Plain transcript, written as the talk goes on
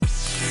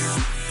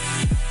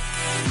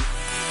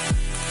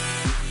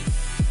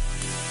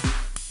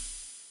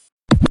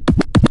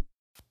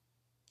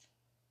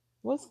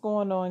What's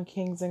going on,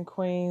 kings and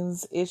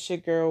queens? It's your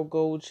girl,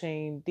 Gold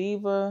Chain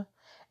Diva,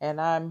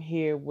 and I'm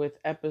here with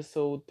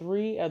episode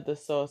 3 of the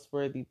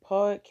Sauceworthy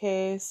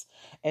podcast.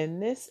 And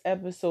this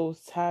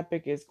episode's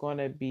topic is going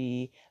to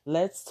be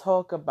let's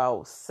talk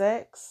about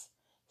sex,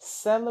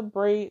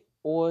 celebrate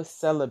or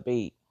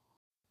celibate.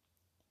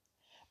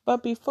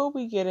 But before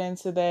we get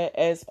into that,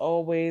 as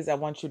always, I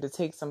want you to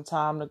take some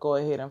time to go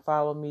ahead and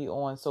follow me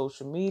on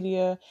social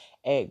media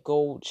at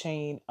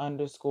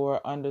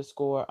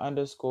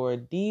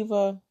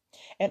goldchain____diva.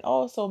 And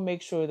also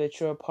make sure that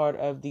you're a part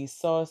of the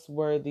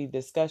Sauce-worthy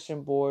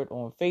discussion board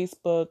on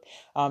Facebook.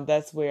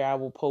 That's where I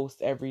will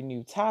post every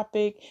new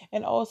topic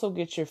and also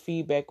get your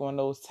feedback on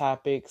those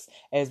topics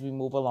as we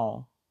move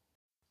along.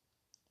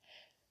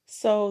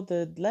 So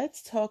the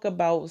let's talk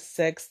about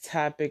sex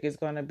topic is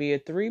going to be a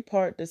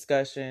 3-part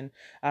discussion.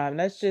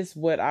 That's just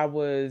what I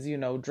was,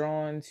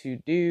 drawn to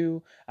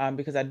do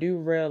because I do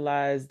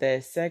realize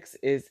that sex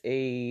is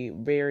a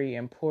very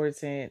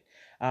important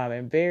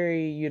and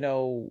very,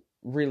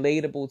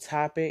 relatable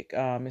topic.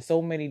 And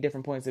so many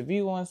different points of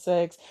view on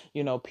sex.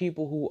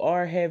 People who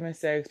are having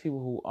sex, people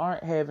who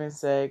aren't having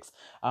sex,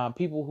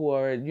 people who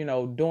are,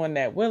 doing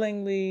that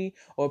willingly,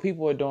 or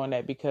people are doing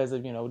that because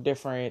of,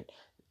 different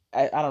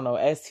I don't know,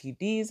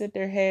 STDs that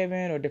they're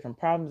having or different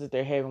problems that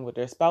they're having with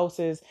their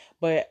spouses.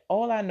 But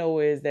all I know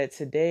is that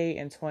today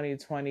in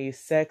 2020,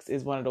 sex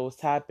is one of those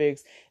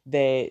topics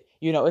that,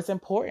 it's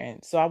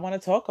important. So I want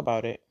to talk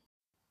about it.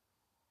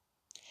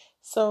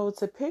 So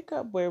to pick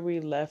up where we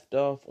left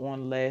off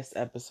on last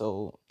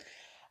episode,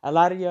 a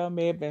lot of y'all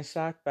may have been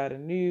shocked by the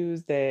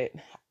news that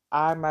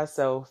I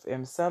myself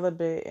am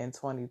celibate in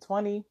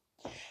 2020.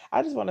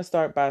 I just want to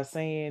start by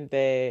saying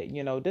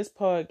that, this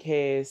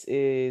podcast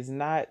is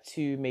not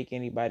to make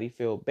anybody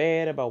feel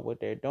bad about what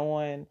they're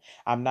doing.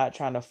 I'm not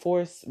trying to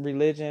force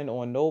religion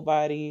on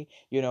nobody.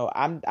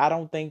 I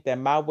don't think that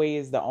my way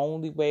is the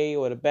only way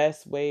or the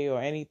best way or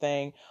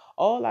anything.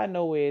 All I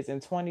know is in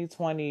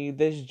 2020,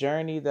 this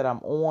journey that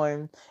I'm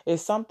on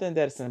is something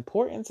that's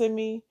important to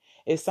me.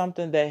 It's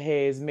something that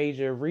has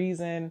major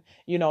reason,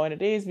 and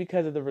it is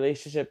because of the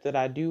relationship that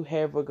I do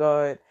have with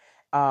God.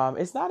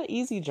 It's not an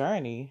easy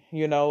journey.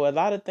 A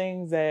lot of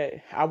things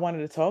that I wanted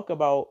to talk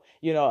about,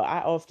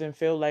 I often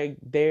feel like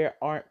there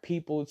aren't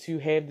people to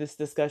have this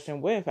discussion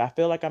with. I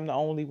feel like I'm the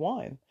only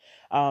one.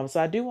 So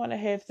I do want to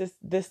have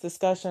this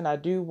discussion. I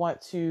do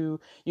want to,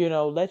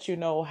 let you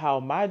know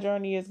how my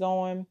journey is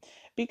going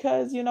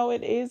because,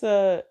 it is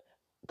a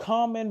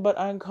common but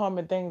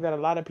uncommon thing that a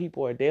lot of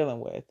people are dealing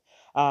with.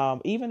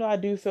 Even though I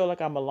do feel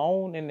like I'm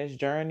alone in this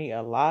journey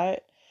a lot,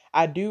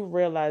 I do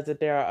realize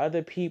that there are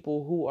other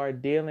people who are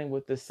dealing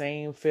with the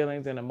same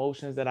feelings and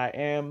emotions that I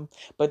am,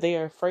 but they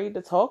are afraid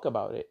to talk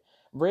about it.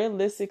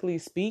 Realistically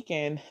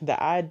speaking,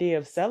 the idea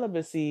of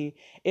celibacy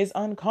is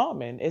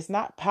uncommon. It's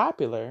not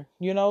popular,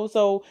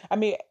 So, I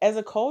mean, as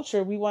a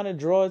culture, we want to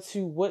draw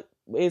to what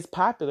is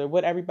popular,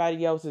 what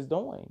everybody else is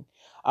doing.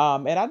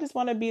 And I just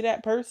want to be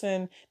that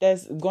person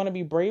that's going to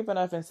be brave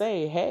enough and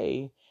say,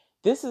 hey,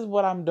 this is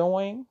what I'm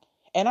doing.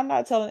 And I'm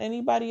not telling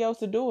anybody else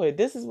to do it.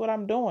 This is what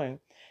I'm doing.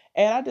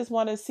 And I just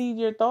want to see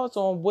your thoughts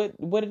on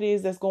what it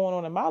is that's going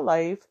on in my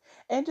life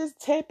and just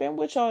tap in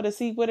with y'all to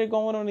see what is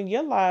going on in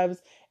your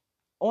lives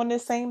on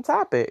this same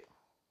topic.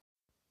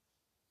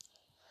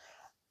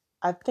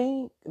 I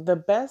think the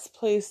best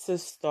place to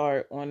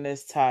start on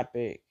this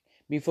topic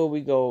before we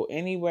go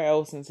anywhere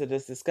else into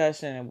this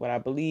discussion and what I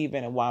believe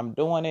in and why I'm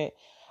doing it,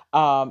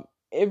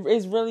 it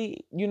is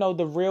really,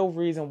 the real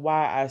reason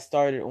why I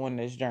started on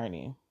this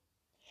journey.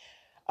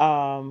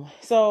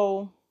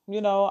 So,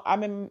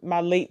 I'm in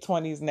my late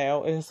 20s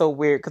now, and it's so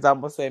weird because I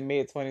almost said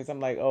mid 20s. I'm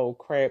like, oh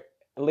crap,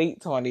 late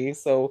 20s.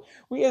 So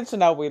we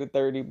inching our way to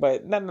 30,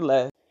 but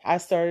nonetheless, I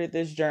started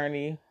this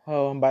journey.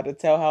 Oh, I'm about to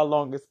tell how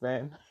long it's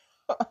been.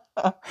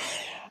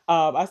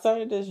 I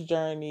started this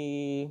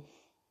journey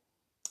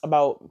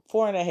about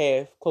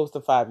 4.5, close to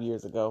 5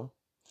 years ago.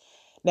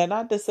 Now,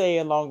 not to say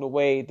along the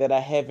way that I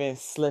haven't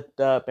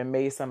slipped up and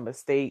made some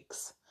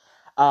mistakes.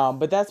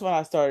 But that's when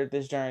I started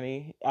this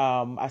journey.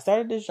 I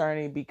started this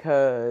journey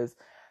because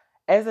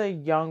as a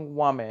young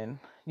woman,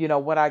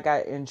 when I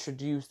got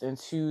introduced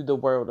into the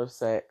world of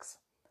sex,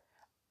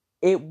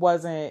 it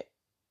wasn't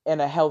in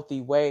a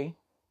healthy way.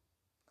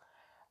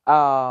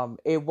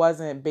 It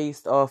wasn't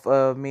based off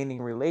of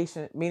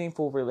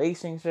meaningful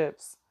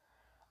relationships.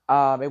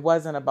 It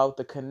wasn't about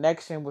the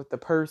connection with the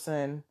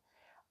person.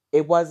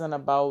 It wasn't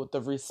about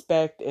the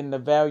respect and the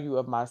value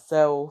of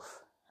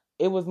myself.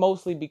 It was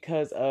mostly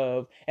because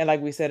of, and like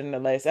we said in the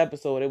last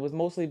episode, it was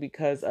mostly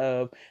because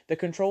of the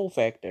control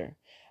factor.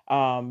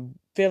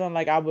 Feeling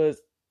like I was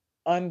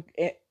and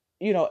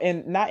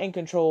not in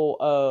control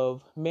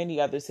of many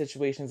other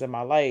situations in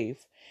my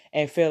life,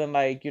 and feeling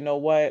like,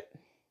 what,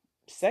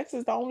 sex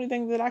is the only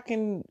thing that I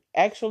can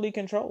actually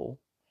control.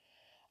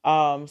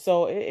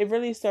 So it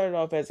really started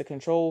off as a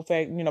control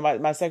fact.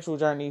 My sexual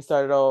journey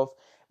started off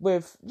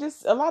with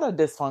just a lot of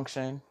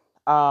dysfunction.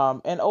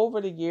 And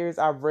over the years,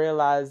 I've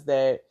realized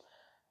that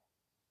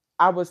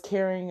I was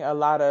carrying a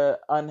lot of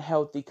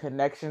unhealthy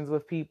connections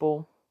with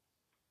people.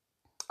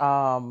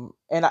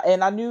 And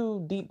I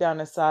knew deep down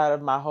inside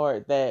of my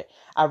heart that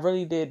I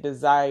really did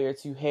desire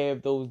to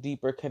have those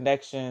deeper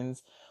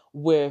connections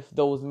with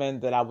those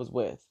men that I was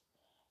with.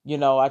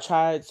 I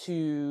tried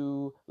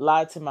to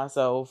lie to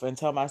myself and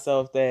tell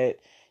myself that,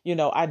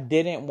 I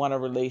didn't want a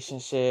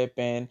relationship,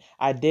 and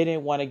I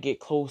didn't want to get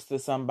close to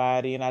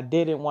somebody, and I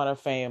didn't want a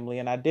family,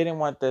 and I didn't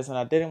want this, and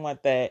I didn't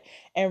want that.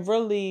 And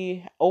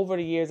really, over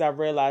the years, I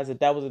realized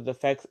that that was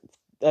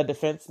a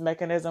defense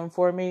mechanism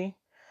for me.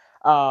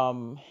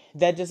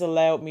 That just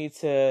allowed me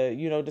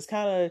to, just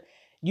kind of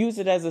use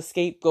it as a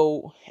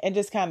scapegoat and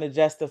just kind of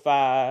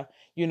justify,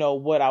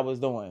 what I was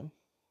doing.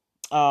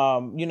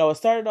 It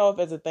started off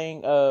as a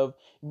thing of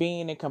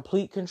being in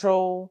complete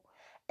control.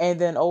 And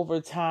then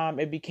over time,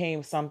 it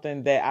became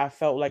something that I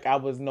felt like I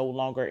was no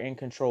longer in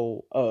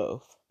control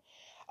of.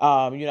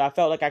 I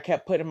felt like I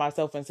kept putting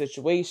myself in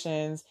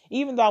situations,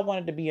 even though I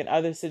wanted to be in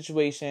other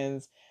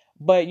situations.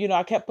 But,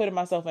 I kept putting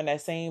myself in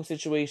that same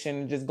situation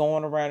and just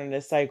going around in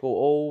this cycle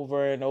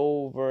over and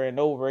over and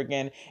over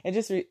again and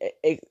just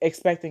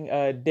expecting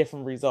a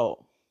different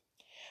result.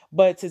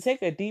 But to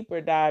take a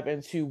deeper dive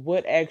into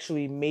what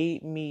actually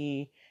made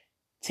me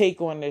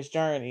take on this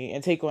journey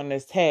and take on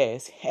this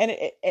task. And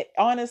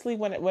honestly,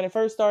 when it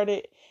first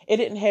started, it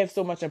didn't have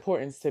so much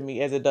importance to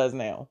me as it does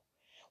now.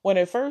 When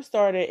it first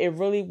started, it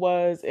really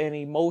was an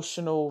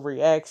emotional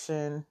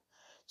reaction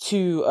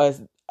to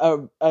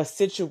a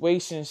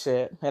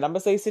situationship. And I'm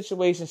gonna say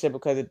situationship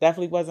because it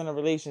definitely wasn't a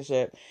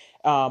relationship.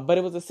 But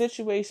it was a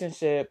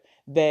situationship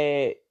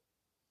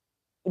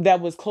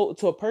that was close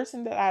to a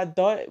person that I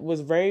thought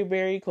was very,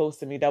 very close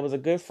to me, that was a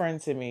good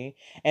friend to me,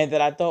 and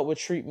that I thought would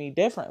treat me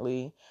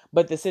differently.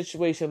 But the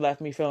situation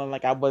left me feeling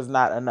like I was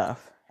not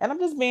enough. And I'm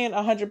just being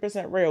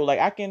 100% real. Like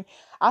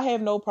I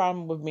have no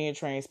problem with being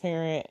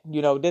transparent.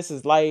 This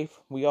is life.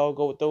 We all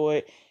go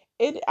through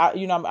it.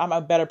 I'm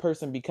a better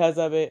person because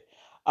of it.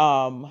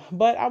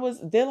 But I was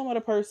dealing with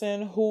a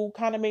person who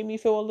kind of made me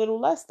feel a little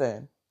less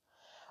than.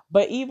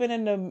 But even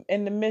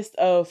in the midst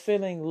of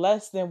feeling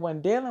less than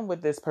when dealing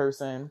with this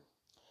person,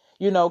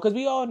 because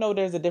we all know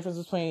there's a difference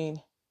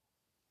between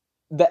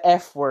the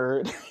F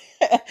word,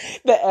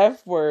 the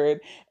F word,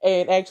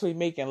 and actually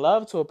making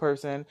love to a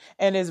person.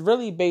 And it's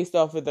really based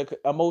off of the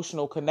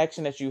emotional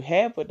connection that you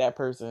have with that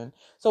person.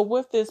 So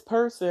with this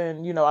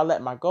person, I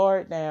let my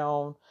guard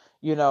down.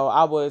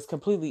 I was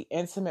completely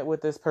intimate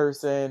with this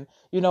person,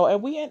 and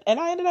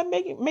I ended up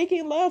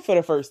making love for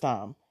the first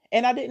time.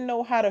 And I didn't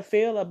know how to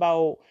feel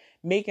about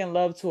making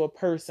love to a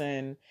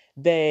person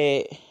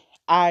that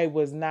I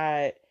was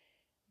not,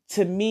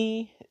 to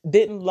me,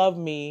 didn't love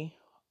me,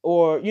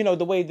 or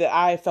the way that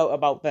I felt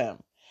about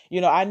them.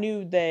 I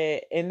knew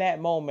that in that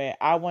moment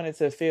I wanted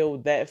to feel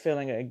that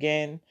feeling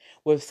again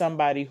with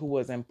somebody who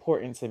was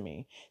important to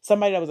me,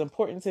 somebody that was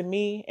important to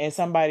me, and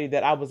somebody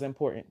that I was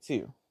important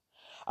to.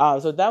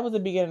 So that was the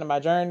beginning of my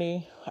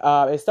journey.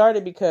 It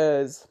started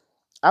because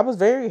I was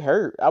very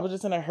hurt. I was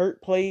just in a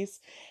hurt place,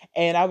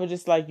 and I was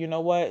just like, you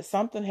know what,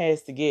 something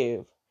has to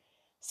give.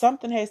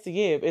 Something has to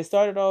give. It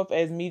started off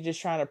as me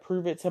just trying to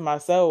prove it to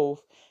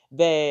myself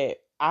that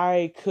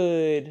I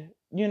could,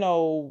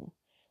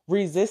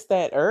 resist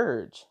that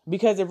urge,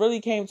 because it really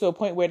came to a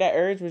point where that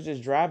urge was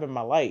just driving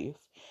my life.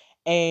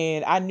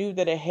 And I knew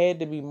that it had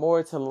to be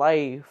more to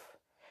life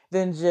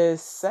than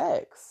just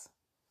sex.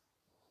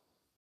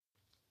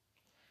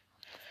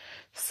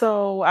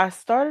 So I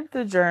started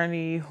the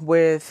journey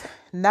with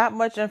not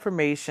much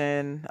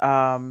information,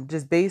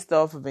 just based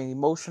off of an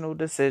emotional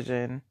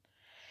decision.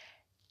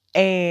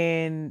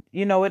 And,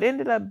 it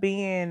ended up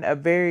being a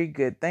very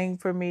good thing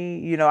for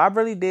me. I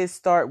really did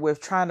start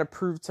with trying to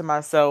prove to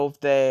myself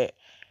that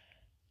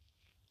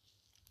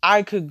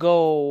I could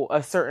go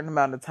a certain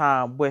amount of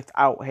time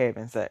without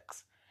having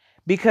sex,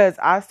 because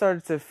I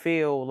started to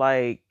feel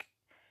like,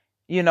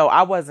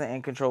 I wasn't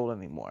in control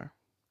anymore.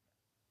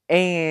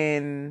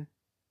 And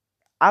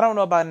I don't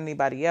know about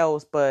anybody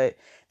else, but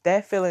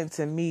that feeling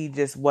to me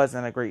just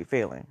wasn't a great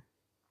feeling.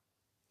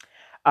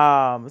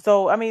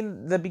 So I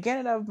mean, the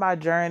beginning of my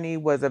journey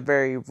was a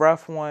very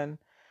rough one.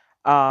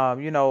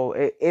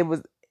 It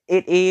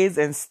is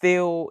and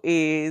still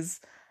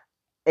is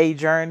a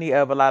journey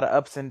of a lot of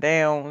ups and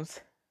downs,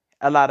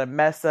 a lot of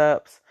mess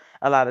ups,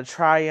 a lot of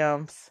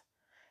triumphs.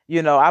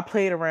 I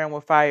played around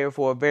with fire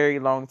for a very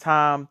long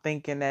time,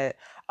 thinking that,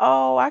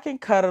 oh, I can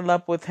cuddle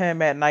up with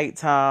him at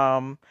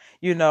nighttime,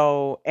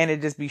 and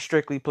it just be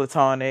strictly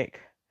platonic.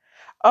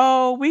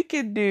 Oh, we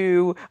could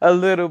do a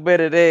little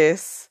bit of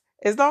this.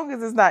 As long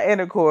as it's not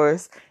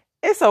intercourse,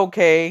 it's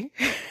okay.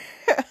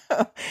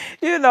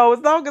 As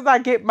long as I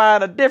get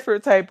mine a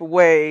different type of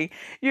way,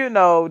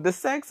 the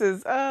sex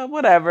is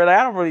whatever. Like,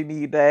 I don't really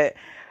need that.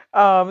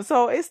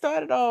 So it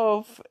started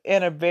off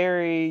in a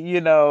very,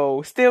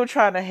 still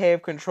trying to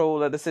have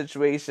control of the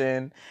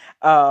situation,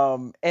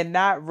 and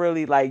not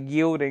really like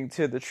yielding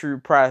to the true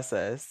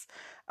process.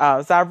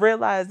 So I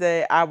realized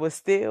that I was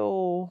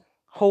still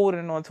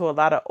holding on to a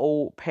lot of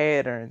old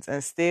patterns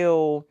and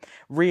still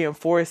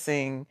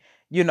reinforcing,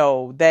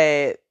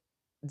 that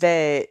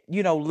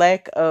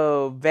lack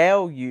of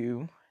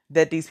value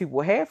that these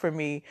people had for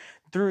me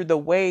through the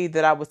way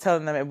that I was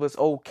telling them it was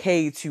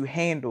okay to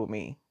handle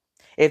me,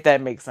 if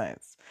that makes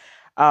sense.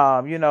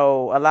 A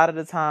lot of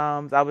the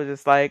times I was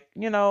just like,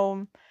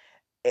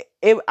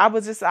 I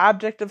was just an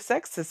object of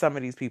sex to some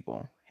of these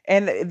people.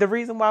 And the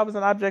reason why I was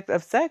an object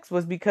of sex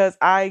was because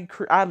I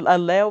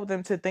allowed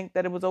them to think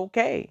that it was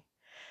okay.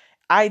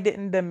 I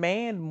didn't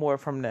demand more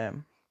from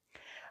them.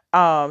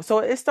 So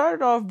it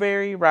started off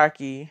very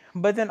rocky,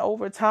 but then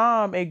over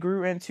time it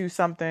grew into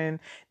something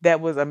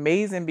that was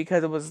amazing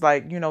because it was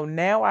like,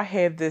 now I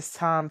have this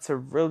time to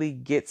really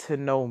get to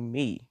know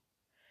me.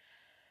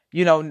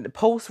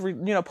 Post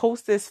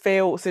this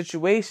failed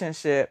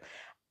situationship,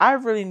 I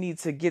really need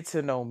to get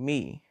to know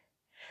me.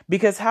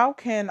 Because how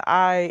can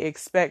I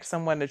expect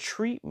someone to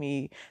treat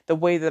me the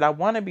way that I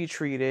want to be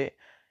treated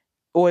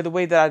or the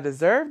way that I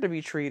deserve to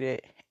be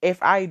treated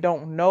if I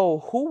don't know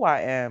who I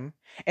am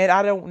and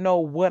I don't know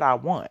what I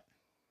want?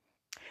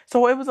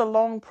 So it was a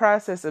long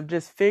process of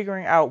just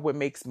figuring out what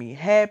makes me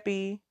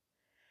happy,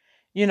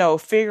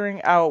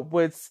 figuring out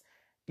what's,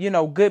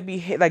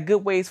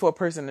 good ways for a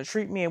person to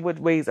treat me and what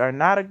ways are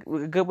not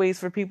good ways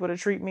for people to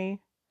treat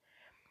me.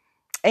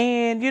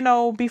 And,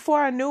 before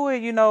I knew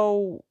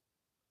it,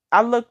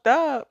 I looked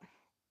up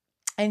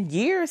and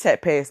years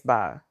had passed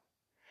by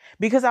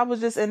because I was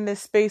just in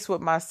this space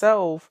with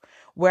myself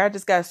where I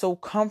just got so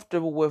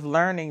comfortable with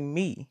learning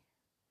me.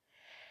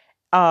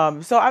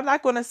 So I'm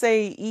not going to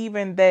say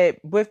even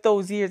that with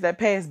those years that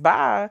pass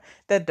by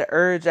that the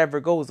urge ever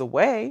goes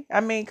away.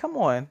 I mean, come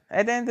on.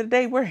 At the end of the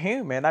day, we're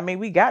human. I mean,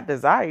 we got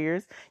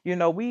desires. We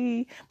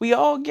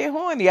all get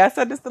horny. I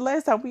said this the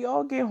last time. We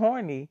all get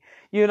horny.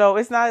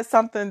 It's not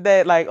something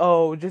that like,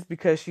 oh, just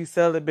because she's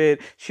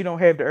celibate, she don't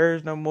have the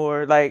urge no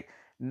more. Like,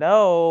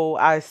 no,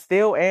 I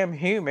still am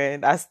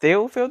human. I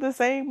still feel the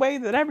same way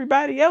that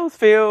everybody else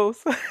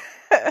feels.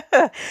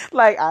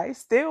 Like, I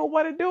still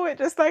want to do it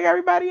just like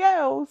everybody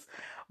else.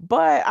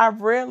 But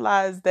I've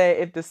realized that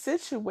if the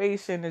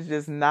situation is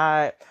just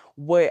not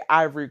what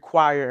I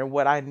require and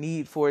what I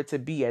need for it to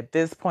be at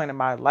this point in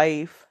my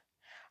life,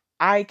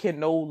 I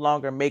can no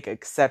longer make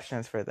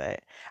exceptions for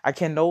that. I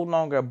can no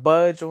longer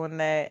budge on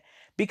that.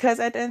 Because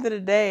at the end of the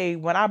day,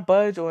 when I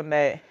budge on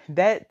that,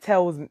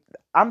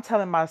 I'm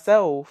telling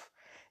myself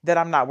that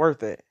I'm not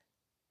worth it.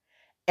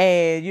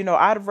 And,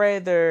 I'd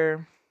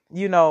rather,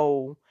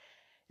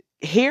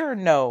 hear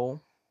no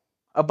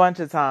a bunch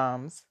of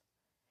times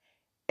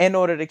in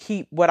order to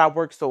keep what I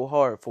worked so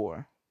hard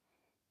for.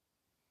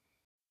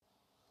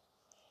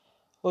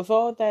 With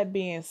all that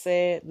being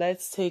said,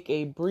 let's take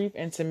a brief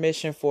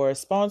intermission for a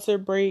sponsor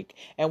break.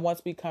 And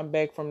once we come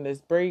back from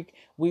this break,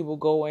 we will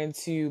go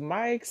into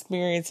my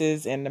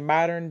experiences in the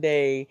modern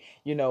day,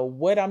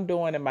 what I'm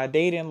doing in my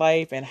dating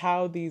life and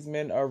how these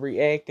men are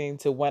reacting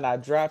to when I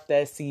drop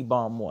that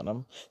C-bomb on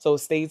them. So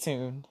stay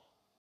tuned.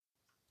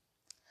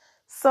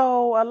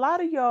 So a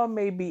lot of y'all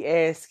may be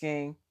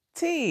asking,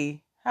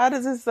 T, how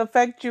does this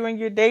affect you in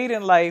your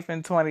dating life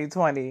in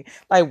 2020?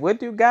 Like, what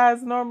do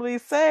guys normally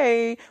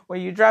say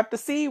when you drop the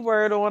C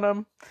word on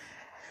them?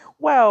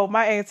 Well,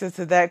 my answer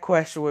to that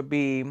question would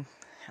be,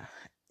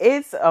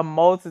 it's a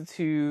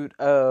multitude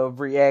of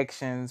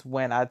reactions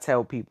when I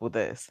tell people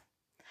this.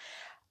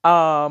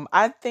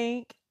 I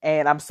think,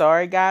 and I'm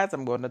sorry guys,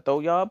 I'm going to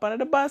throw y'all up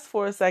under the bus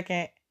for a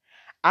second.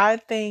 I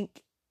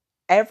think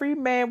every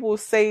man will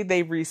say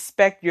they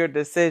respect your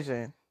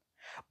decision.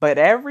 But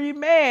every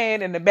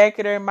man in the back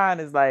of their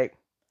mind is like,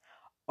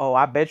 oh,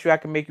 I bet you I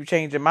can make you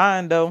change your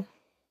mind though.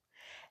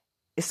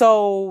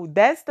 So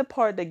that's the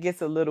part that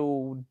gets a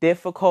little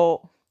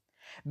difficult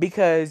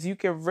because you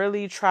can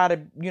really try to,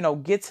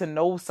 get to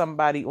know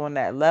somebody on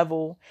that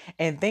level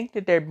and think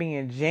that they're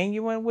being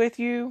genuine with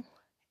you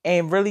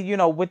and really,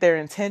 with their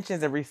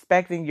intentions and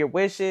respecting your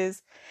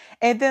wishes.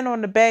 And then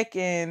on the back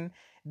end,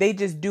 they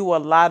just do a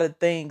lot of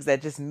things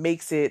that just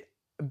makes it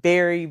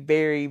very,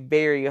 very,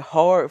 very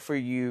hard for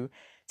you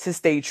to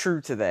stay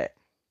true to that.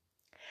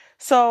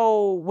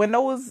 So when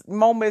those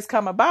moments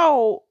come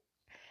about,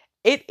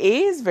 it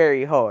is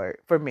very hard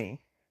for me.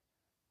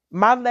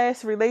 My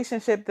last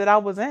relationship that I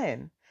was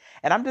in,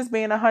 and I'm just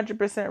being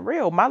 100%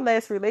 real. My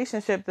last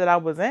relationship that I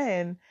was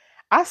in,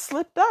 I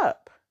slipped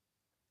up.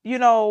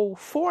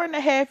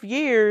 4.5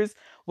 years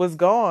was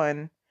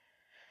gone.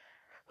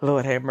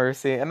 Lord have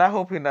mercy. And I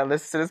hope you're not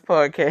listening to this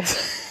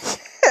podcast.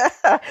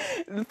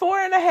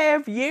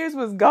 4.5 years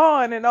was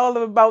gone in all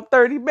of about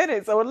 30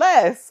 minutes or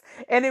less.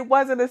 And it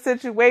wasn't a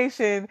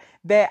situation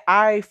that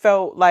I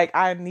felt like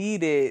I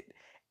needed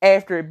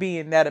after it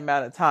being that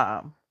amount of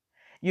time.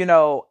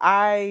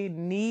 I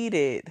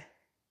needed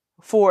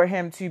for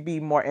him to be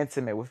more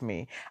intimate with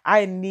me.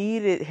 I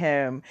needed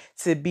him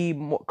to be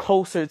more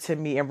closer to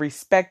me and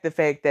respect the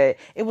fact that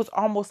it was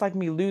almost like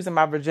me losing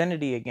my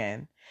virginity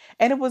again.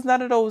 And it was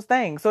none of those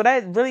things. So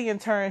that really in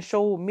turn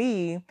showed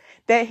me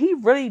that he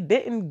really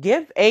didn't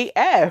give a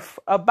F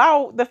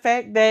about the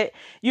fact that,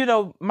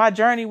 my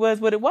journey was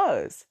what it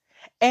was.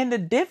 And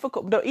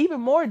the even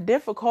more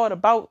difficult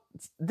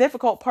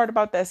part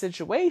about that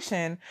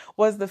situation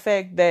was the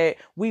fact that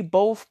we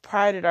both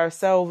prided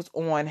ourselves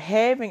on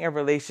having a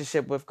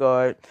relationship with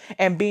God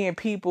and being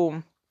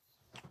people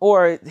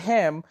or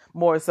him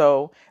more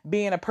so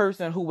being a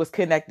person who was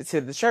connected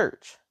to the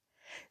church.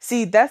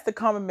 See, that's the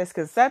common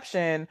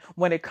misconception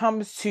when it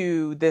comes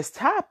to this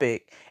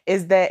topic,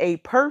 is that a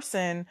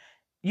person,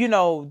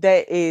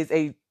 that is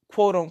a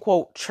quote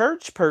unquote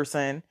church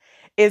person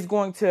is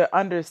going to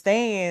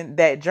understand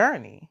that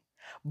journey.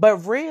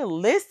 But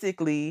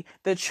realistically,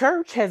 the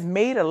church has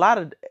made a lot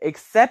of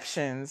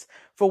exceptions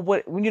for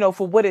what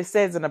it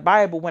says in the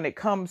Bible when it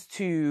comes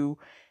to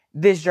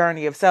this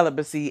journey of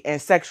celibacy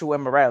and sexual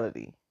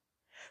immorality.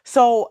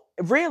 So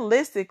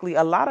realistically,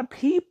 a lot of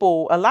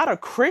people, a lot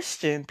of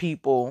Christian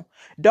people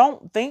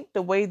don't think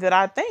the way that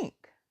I think.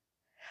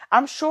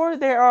 I'm sure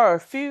there are a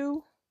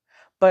few,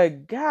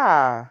 but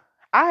God,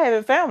 I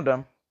haven't found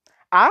them.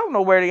 I don't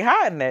know where they're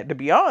hiding at, to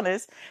be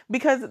honest,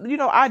 because,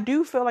 I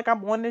do feel like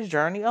I'm on this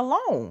journey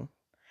alone.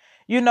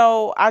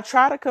 I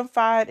try to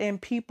confide in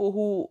people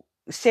who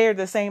share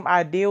the same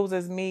ideals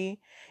as me,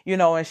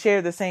 and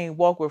share the same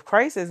walk with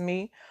Christ as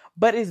me.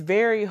 But it's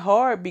very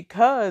hard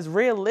because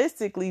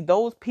realistically,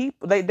 those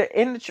people,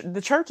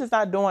 the church is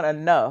not doing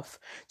enough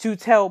to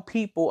tell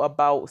people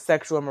about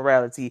sexual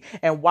immorality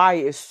and why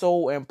it's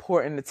so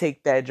important to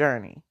take that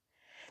journey.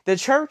 The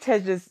church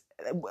has just,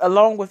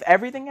 along with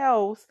everything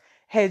else,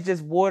 has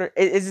just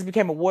it just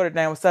became a watered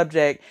down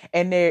subject,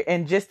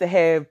 and just to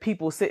have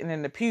people sitting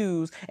in the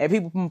pews and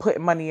people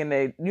putting money in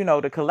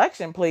the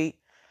collection plate,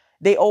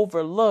 they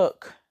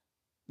overlook,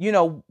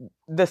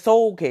 the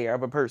soul care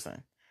of a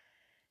person.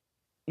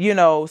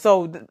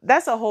 So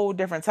that's a whole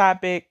different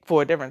topic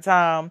for a different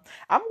time.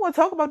 I'm going to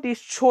talk about the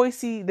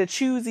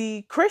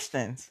choosy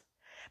Christians,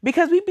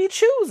 because we be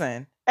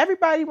choosing.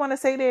 Everybody want to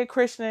say they're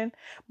Christian,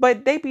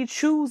 but they be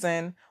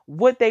choosing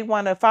what they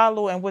want to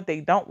follow and what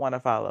they don't want to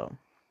follow.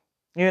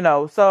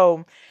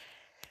 So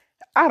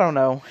I don't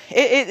know.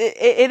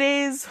 It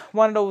is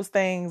one of those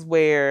things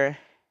where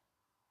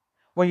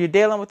when you're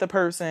dealing with a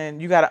person,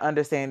 you got to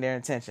understand their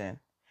intention.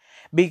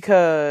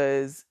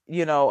 Because,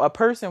 a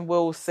person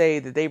will say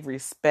that they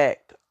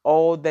respect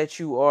all that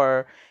you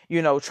are,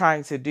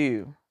 trying to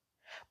do.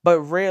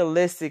 But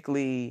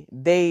realistically,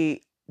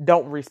 they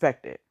don't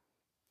respect it.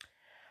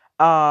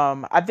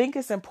 I think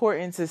it's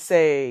important to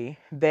say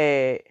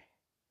that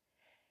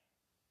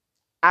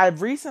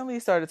I've recently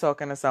started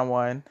talking to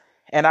someone,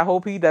 and I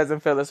hope he doesn't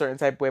feel a certain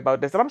type of way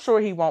about this. And I'm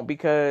sure he won't,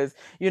 because,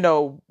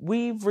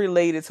 we've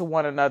related to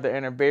one another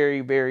in a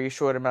very, very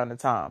short amount of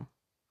time.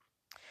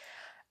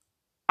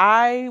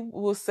 I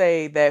will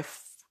say that,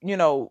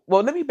 well,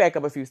 let me back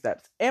up a few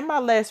steps. In my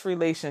last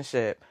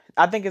relationship,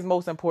 I think it's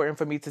most important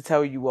for me to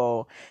tell you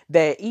all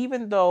that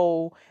even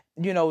though,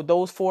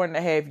 those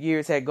 4.5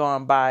 years had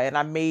gone by and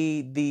I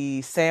made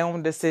the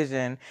sound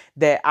decision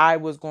that I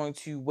was going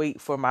to wait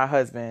for my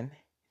husband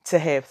to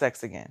have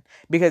sex again,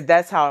 because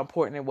that's how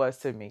important it was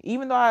to me.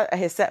 Even though I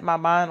had set my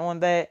mind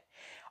on that,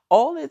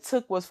 all it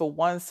took was for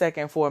 1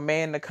 second for a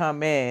man to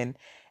come in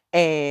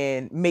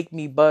and make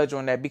me budge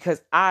on that,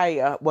 because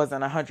I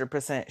wasn't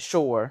 100%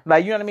 sure.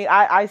 Like, you know what I mean?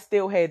 I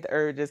still had the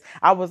urges.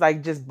 I was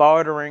like just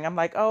bartering. I'm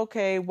like,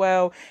 okay,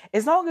 well,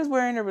 as long as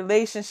we're in a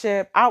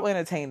relationship, I'll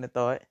entertain the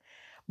thought.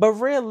 But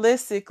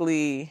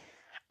realistically,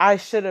 I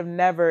should have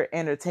never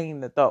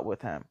entertained the thought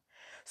with him.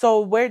 So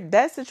where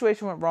that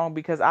situation went wrong,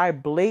 because I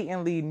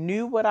blatantly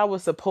knew what I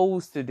was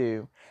supposed to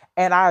do,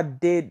 and I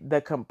did the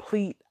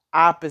complete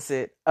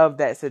opposite of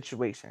that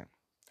situation.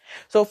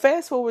 So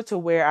fast forward to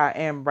where I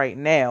am right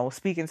now,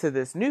 speaking to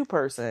this new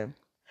person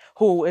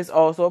who is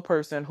also a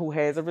person who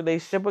has a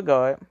relationship with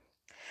God.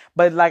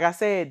 But like I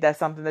said, that's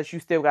something that you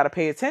still got to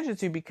pay attention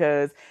to,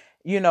 because,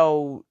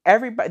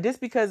 everybody,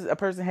 just because a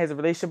person has a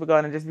relationship with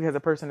God and just because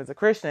a person is a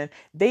Christian,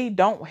 they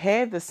don't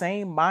have the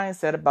same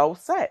mindset about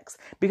sex.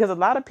 Because a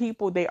lot of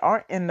people, they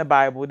aren't in the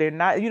Bible. They're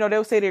not,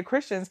 they'll say they're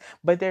Christians,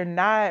 but they're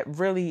not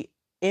really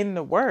in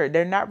the word.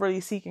 They're not really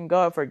seeking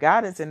God for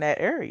guidance in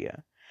that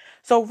area.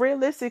 So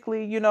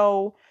realistically,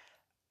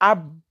 I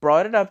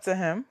brought it up to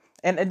him.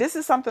 And this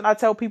is something I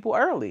tell people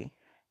early,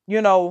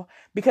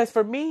 because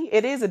for me,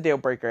 it is a deal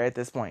breaker at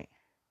this point.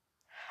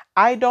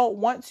 I don't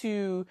want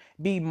to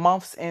be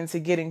months into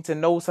getting to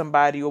know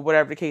somebody or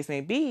whatever the case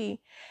may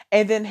be,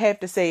 and then have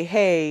to say,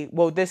 hey,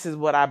 well, this is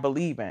what I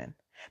believe in.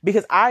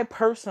 Because I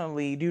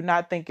personally do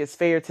not think it's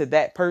fair to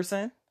that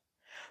person.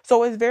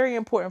 So it's very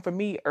important for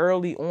me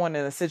early on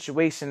in a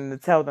situation to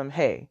tell them,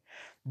 hey,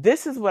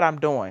 this is what I'm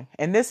doing,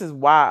 and this is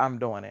why I'm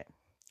doing it.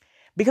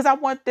 Because I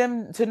want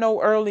them to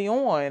know early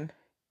on,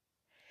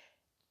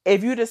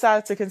 if you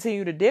decide to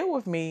continue to deal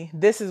with me,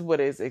 this is what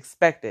is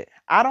expected.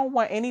 I don't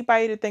want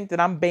anybody to think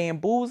that I'm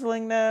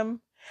bamboozling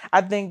them.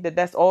 I think that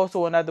that's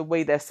also another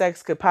way that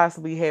sex could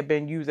possibly have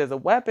been used as a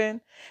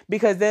weapon,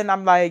 because then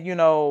I'm like,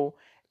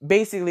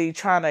 basically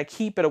trying to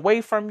keep it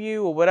away from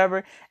you or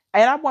whatever.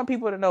 And I want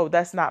people to know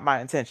that's not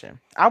my intention.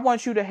 I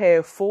want you to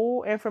have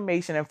full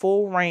information and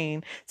full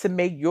reign to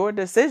make your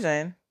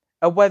decision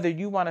of whether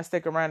you want to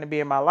stick around and be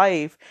in my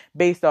life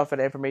based off of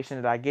the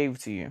information that I gave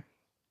to you.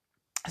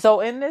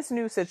 So in this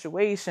new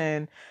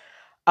situation,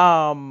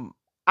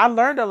 I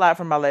learned a lot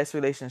from my last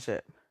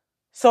relationship.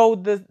 So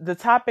the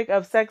topic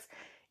of sex,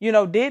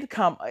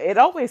 it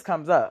always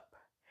comes up.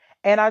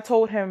 And I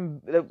told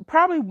him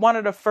probably one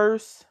of the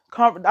first,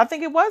 I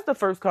think it was the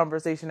first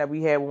conversation that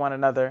we had with one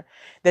another,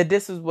 that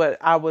this is what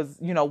I was,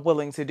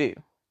 willing to do.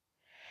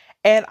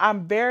 And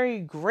I'm very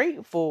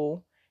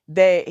grateful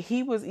that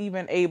he was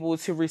even able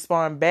to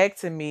respond back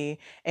to me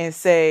and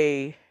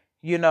say,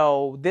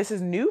 this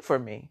is new for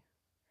me.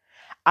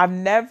 I've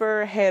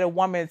never had a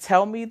woman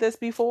tell me this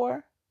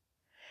before.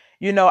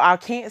 I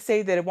can't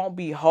say that it won't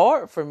be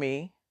hard for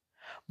me,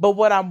 but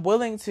what I'm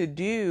willing to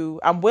do,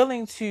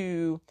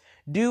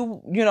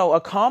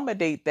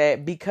 accommodate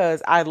that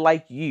because I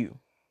like you.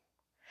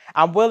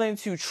 I'm willing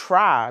to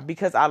try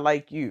because I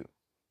like you.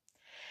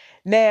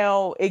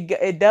 Now,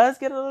 it does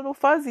get a little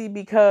fuzzy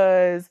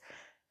because,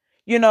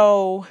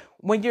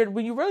 when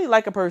you really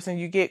like a person,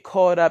 you get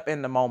caught up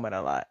in the moment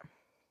a lot.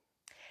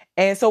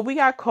 And so we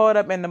got caught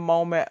up in the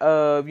moment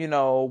of,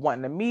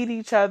 wanting to meet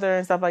each other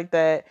and stuff like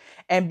that.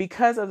 And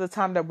because of the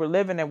time that we're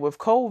living in with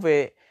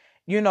COVID,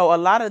 a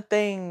lot of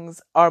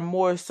things are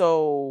more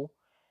so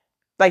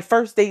like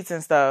first dates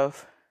and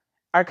stuff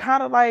are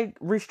kind of like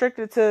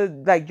restricted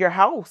to like your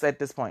house at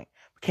this point.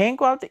 We can't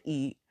go out to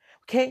eat.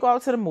 We can't go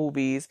out to the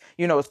movies.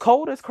 It's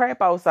cold as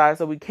crap outside,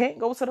 so we can't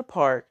go to the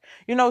park.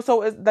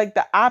 So it's like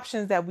the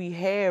options that we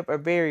have are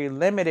very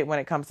limited when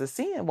it comes to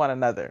seeing one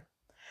another.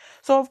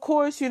 So of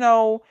course,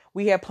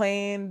 we had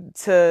planned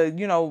to,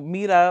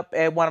 meet up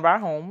at one of our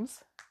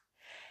homes.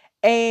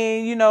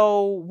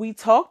 And, we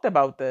talked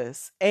about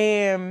this.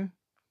 And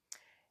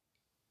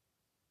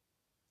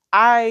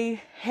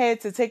I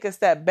had to take a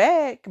step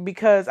back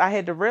because I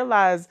had to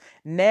realize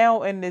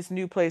now in this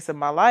new place of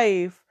my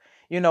life,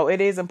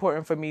 it is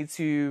important for me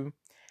to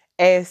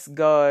ask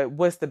God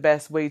what's the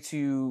best way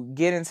to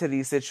get into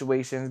these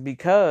situations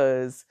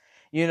because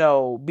of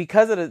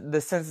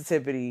the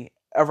sensitivity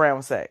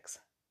around sex.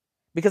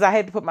 Because I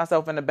had to put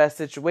myself in the best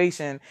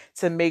situation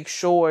to make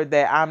sure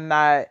that I'm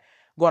not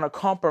going to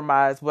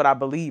compromise what I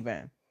believe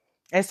in.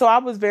 And so I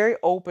was very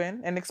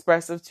open and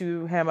expressive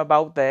to him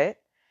about that.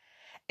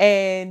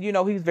 And,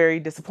 he's very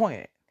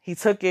disappointed. He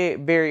took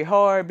it very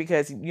hard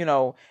because,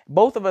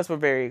 both of us were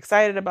very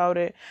excited about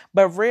it.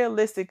 But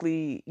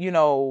realistically,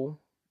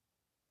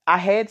 I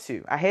had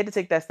to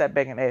take that step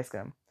back and ask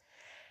him.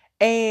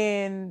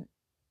 And,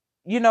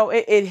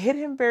 it hit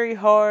him very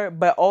hard,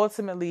 but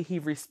ultimately he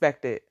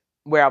respected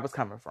where I was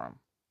coming from.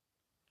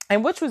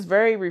 And which was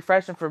very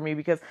refreshing for me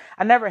because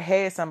I never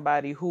had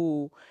somebody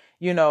who,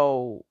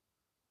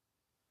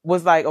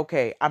 was like,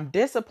 okay, I'm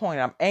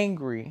disappointed, I'm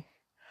angry,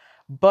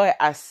 but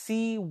I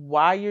see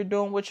why you're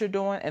doing what you're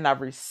doing and I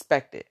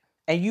respect it.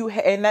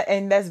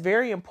 And that's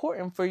very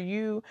important for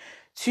you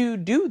to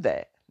do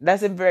that.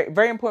 That's very,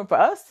 very important for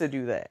us to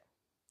do that.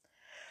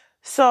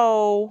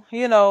 So,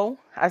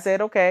 I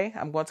said, okay,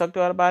 I'm going to talk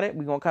to her about it.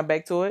 We're going to come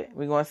back to it.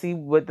 We're going to see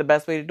what the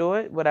best way to do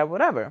it,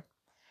 whatever.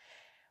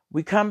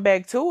 We come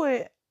back to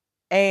it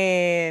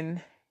and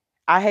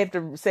I have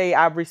to say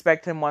I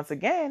respect him once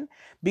again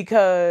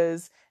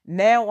because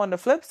now on the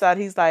flip side,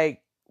 he's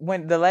like,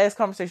 when the last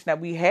conversation that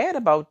we had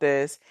about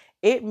this,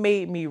 it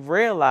made me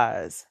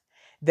realize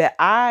that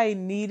I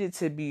needed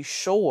to be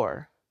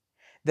sure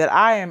that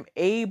I am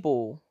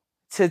able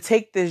to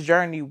take this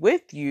journey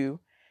with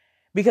you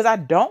because I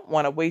don't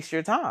want to waste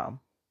your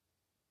time.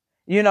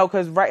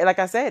 Because right, like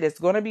I said, it's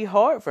going to be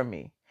hard for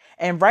me.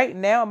 And right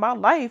now in my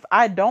life,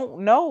 I don't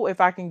know if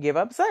I can give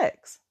up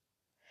sex.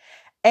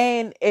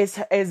 And it's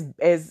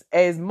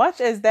as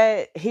much as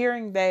that,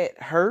 hearing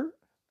that hurt,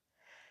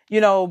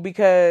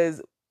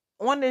 because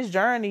on this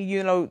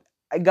journey,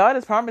 God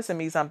is promising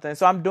me something.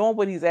 So I'm doing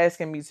what he's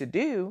asking me to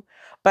do.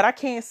 But I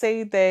can't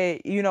say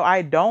that,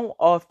 I don't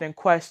often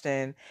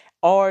question,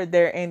 are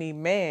there any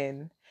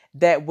men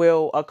that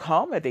will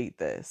accommodate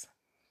this?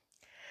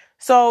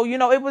 So,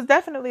 it was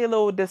definitely a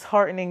little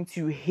disheartening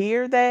to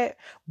hear that,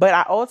 but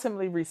I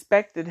ultimately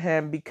respected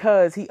him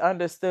because he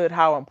understood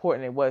how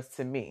important it was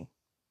to me.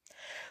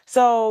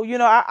 So,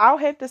 I'll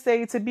have to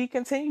say to be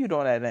continued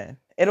on that end.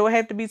 It'll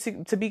have to be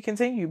to be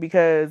continued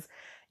because,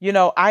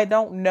 I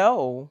don't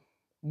know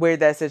where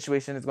that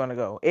situation is going to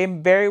go. It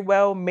very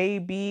well may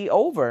be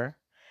over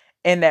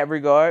in that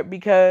regard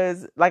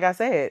because, like I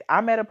said,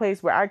 I'm at a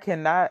place where I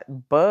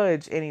cannot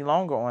budge any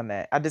longer on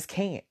that. I just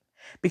can't.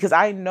 Because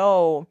I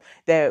know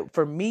that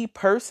for me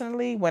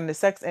personally, when the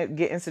sex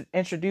gets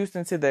introduced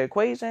into the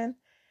equation,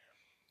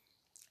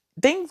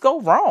 things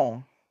go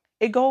wrong.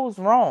 It goes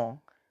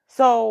wrong.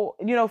 So,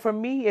 for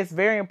me, it's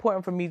very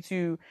important for me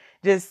to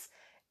just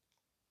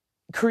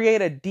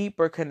create a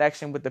deeper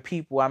connection with the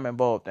people I'm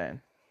involved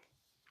in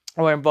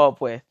or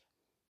involved with.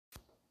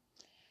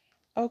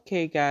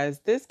 Okay, guys,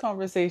 this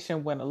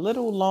conversation went a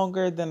little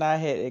longer than I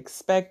had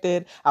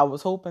expected. I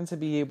was hoping to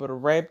be able to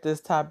wrap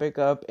this topic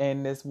up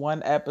in this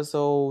one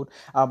episode,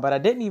 but I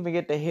didn't even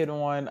get to hit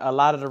on a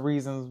lot of the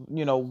reasons,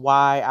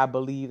 why I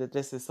believe that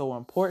this is so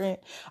important.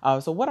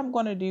 So what I'm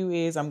going to do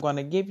is I'm going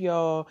to give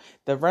y'all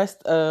the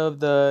rest of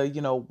the,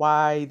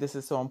 why this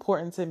is so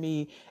important to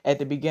me at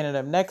the beginning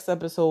of next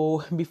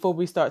episode before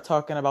we start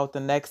talking about the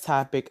next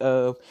topic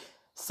of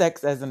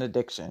sex as an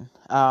addiction.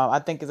 I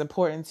think it's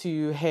important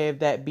to have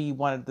that be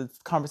one of the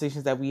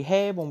conversations that we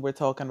have when we're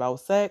talking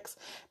about sex,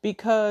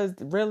 because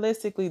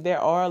realistically, there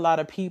are a lot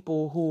of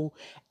people who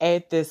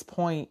at this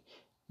point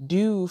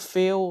do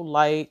feel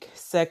like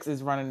sex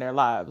is running their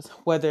lives,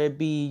 whether it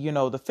be,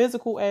 the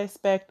physical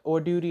aspect or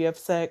duty of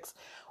sex,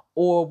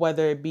 or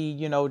whether it be,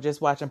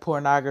 just watching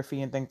pornography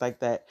and things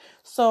like that.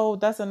 So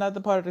that's another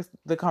part of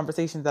the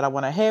conversation that I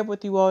want to have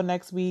with you all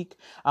next week.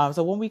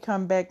 So when we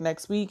come back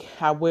next week,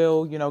 I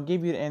will,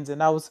 give you the ins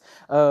and outs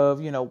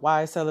of,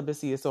 why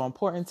celibacy is so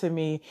important to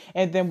me.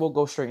 And then we'll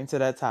go straight into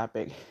that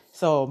topic.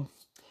 So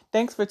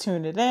thanks for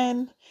tuning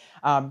in.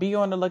 Be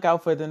on the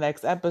lookout for the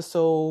next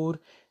episode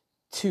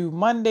 2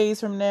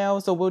 Mondays from now.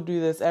 So we'll do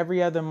this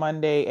every other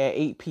Monday at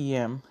 8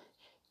 p.m.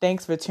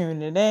 Thanks for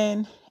tuning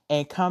in,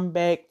 and come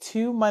back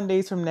 2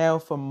 Mondays from now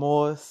for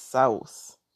more sauce.